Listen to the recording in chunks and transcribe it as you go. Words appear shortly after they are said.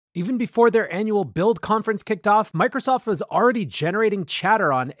Even before their annual Build conference kicked off, Microsoft was already generating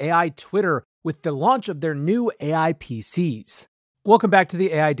chatter on AI Twitter with the launch of their new AI PCs. Welcome back to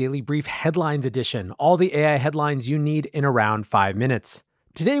the AI Daily Brief Headlines Edition, all the AI headlines you need in around 5 minutes.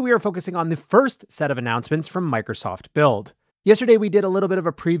 Today we are focusing on the first set of announcements from Microsoft Build. Yesterday we did a little bit of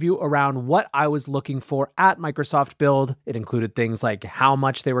a preview around what I was looking for at Microsoft Build. It included things like how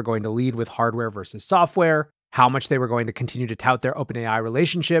much they were going to lead with hardware versus software, how much they were going to continue to tout their OpenAI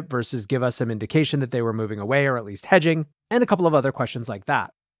relationship versus give us some indication that they were moving away or at least hedging, and a couple of other questions like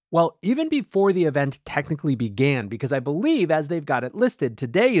that. Well, even before the event technically began, because I believe as they've got it listed,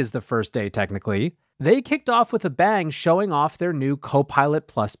 today is the first day technically, they kicked off with a bang showing off their new Copilot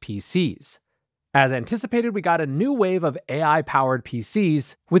Plus PCs. As anticipated, we got a new wave of AI-powered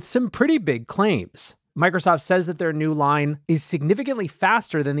PCs with some pretty big claims. Microsoft says that their new line is significantly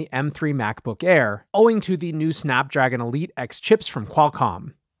faster than the M3 MacBook Air, owing to the new Snapdragon Elite X chips from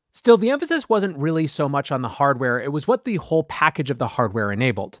Qualcomm. Still, the emphasis wasn't really so much on the hardware, it was what the whole package of the hardware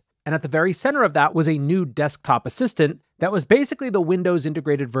enabled. And at the very center of that was a new desktop assistant that was basically the Windows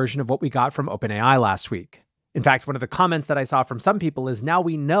integrated version of what we got from OpenAI last week. In fact, one of the comments that I saw from some people is now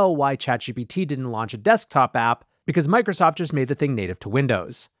we know why ChatGPT didn't launch a desktop app because Microsoft just made the thing native to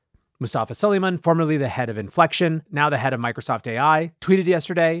Windows. Mustafa Suleyman, formerly the head of Inflection, now the head of Microsoft AI, tweeted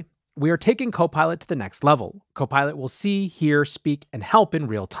yesterday, "We are taking Copilot to the next level. Copilot will see, hear, speak, and help in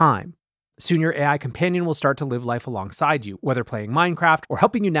real time. Soon your AI companion will start to live life alongside you, whether playing Minecraft or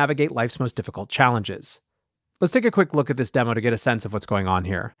helping you navigate life's most difficult challenges." Let's take a quick look at this demo to get a sense of what's going on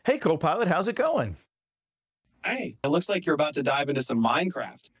here. Hey, Copilot, how's it going? Hey, it looks like you're about to dive into some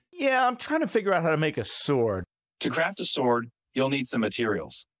Minecraft. Yeah, I'm trying to figure out how to make a sword. To craft a sword, you'll need some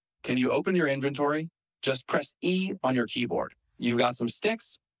materials. Can you open your inventory? Just press E on your keyboard. You've got some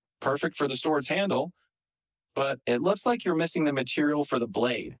sticks, perfect for the sword's handle, but it looks like you're missing the material for the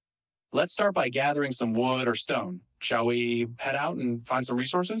blade. Let's start by gathering some wood or stone. Shall we head out and find some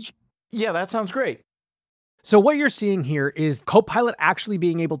resources? Yeah, that sounds great. So what you're seeing here is Copilot actually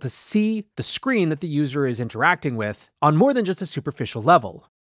being able to see the screen that the user is interacting with on more than just a superficial level,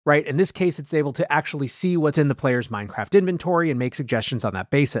 right? In this case, it's able to actually see what's in the player's Minecraft inventory and make suggestions on that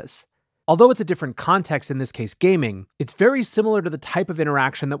basis. Although it's a different context, in this case gaming, it's very similar to the type of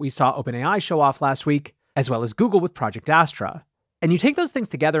interaction that we saw OpenAI show off last week, as well as Google with Project Astra. And you take those things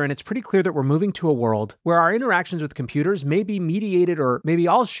together and it's pretty clear that we're moving to a world where our interactions with computers may be mediated or maybe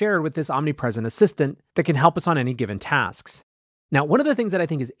all shared with this omnipresent assistant that can help us on any given tasks. Now, one of the things that I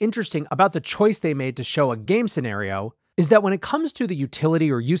think is interesting about the choice they made to show a game scenario is that when it comes to the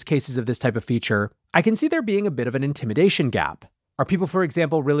utility or use cases of this type of feature, I can see there being a bit of an intimidation gap. Are people, for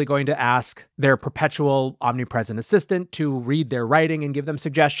example, really going to ask their perpetual omnipresent assistant to read their writing and give them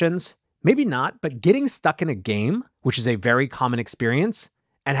suggestions? Maybe not, but getting stuck in a game, which is a very common experience,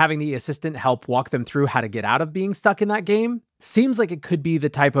 and having the assistant help walk them through how to get out of being stuck in that game seems like it could be the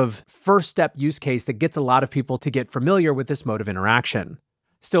type of first step use case that gets a lot of people to get familiar with this mode of interaction.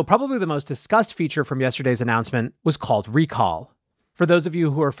 Still, probably the most discussed feature from yesterday's announcement was called Recall. For those of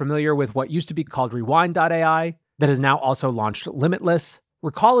you who are familiar with what used to be called Rewind.ai, that has now also launched Limitless,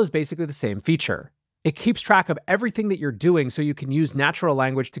 Recall is basically the same feature. It keeps track of everything that you're doing so you can use natural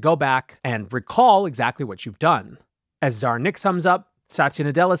language to go back and recall exactly what you've done. As Czar Nick sums up, Satya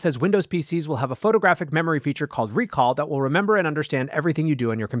Nadella says Windows PCs will have a photographic memory feature called Recall that will remember and understand everything you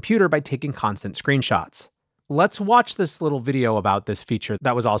do on your computer by taking constant screenshots. Let's watch this little video about this feature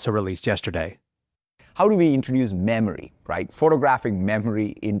that was also released yesterday. How do we introduce memory, right? Photographic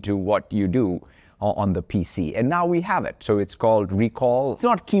memory into what you do on the PC. And now we have it. So it's called Recall. It's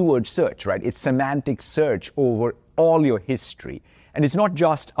not keyword search, right? It's semantic search over all your history. And it's not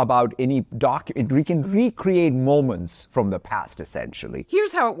just about any document. We can recreate moments from the past, essentially.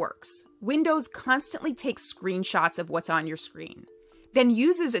 Here's how it works. Windows constantly takes screenshots of what's on your screen, then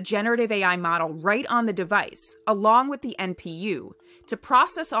uses a generative AI model right on the device, along with the NPU, to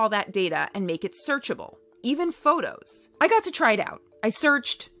process all that data and make it searchable, even photos. I got to try it out. I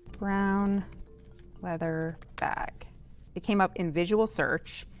searched brown leather bag. It came up in visual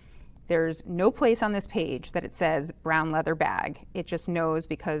search. There's no place on this page that it says brown leather bag. It just knows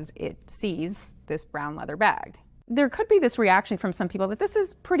because it sees this brown leather bag. There could be this reaction from some people that this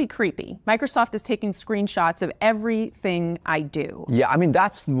is pretty creepy. Microsoft is taking screenshots of everything I do. Yeah, I mean,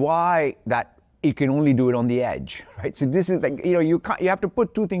 that's why that you can only do it on the edge, right? So this is like, you have to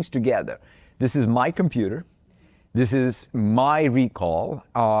put two things together. This is my computer. This is my recall,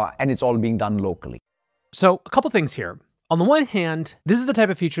 and it's all being done locally. So a couple things here. On the one hand, this is the type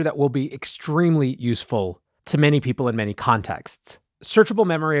of feature that will be extremely useful to many people in many contexts. Searchable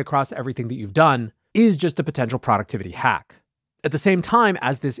memory across everything that you've done is just a potential productivity hack. At the same time,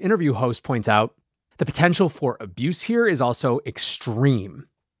 as this interview host points out, the potential for abuse here is also extreme.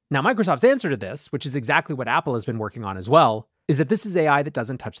 Now, Microsoft's answer to this, which is exactly what Apple has been working on as well, is that this is AI that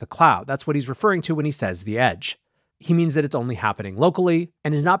doesn't touch the cloud. That's what he's referring to when he says the edge. He means that it's only happening locally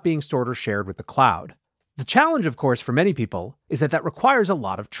and is not being stored or shared with the cloud. The challenge, of course, for many people is that that requires a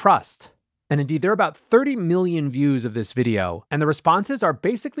lot of trust. And indeed, there are about 30 million views of this video, and the responses are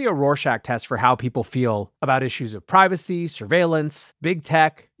basically a Rorschach test for how people feel about issues of privacy, surveillance, big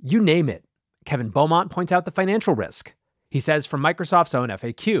tech, you name it. Kevin Beaumont points out the financial risk. He says from Microsoft's own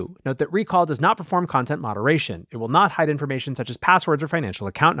FAQ, note that Recall does not perform content moderation. It will not hide information such as passwords or financial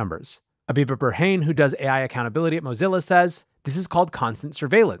account numbers. Abiba Burhain, who does AI accountability at Mozilla, says, this is called constant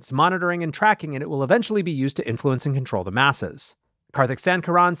surveillance, monitoring and tracking, and it will eventually be used to influence and control the masses. Karthik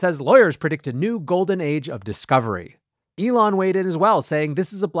Sankaran says lawyers predict a new golden age of discovery. Elon weighed in as well, saying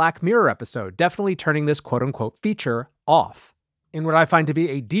this is a Black Mirror episode, definitely turning this quote-unquote feature off. In what I find to be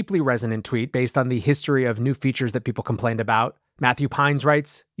a deeply resonant tweet based on the history of new features that people complained about, Matthew Pines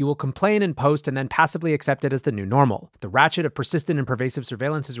writes, you will complain and post and then passively accept it as the new normal. The ratchet of persistent and pervasive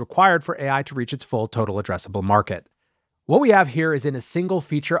surveillance is required for AI to reach its full total addressable market. What we have here is in a single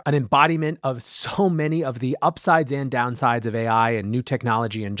feature, an embodiment of so many of the upsides and downsides of AI and new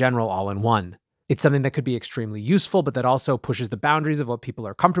technology in general all in one. It's something that could be extremely useful, but that also pushes the boundaries of what people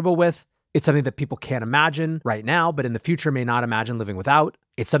are comfortable with. It's something that people can't imagine right now, but in the future may not imagine living without.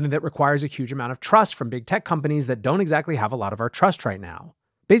 It's something that requires a huge amount of trust from big tech companies that don't exactly have a lot of our trust right now.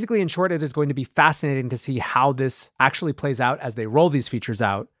 Basically, in short, it is going to be fascinating to see how this actually plays out as they roll these features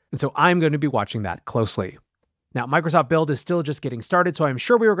out. And so I'm going to be watching that closely. Now, Microsoft Build is still just getting started, so I'm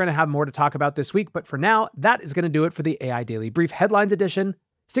sure we are going to have more to talk about this week. But for now, that is going to do it for the AI Daily Brief Headlines Edition.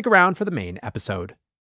 Stick around for the main episode.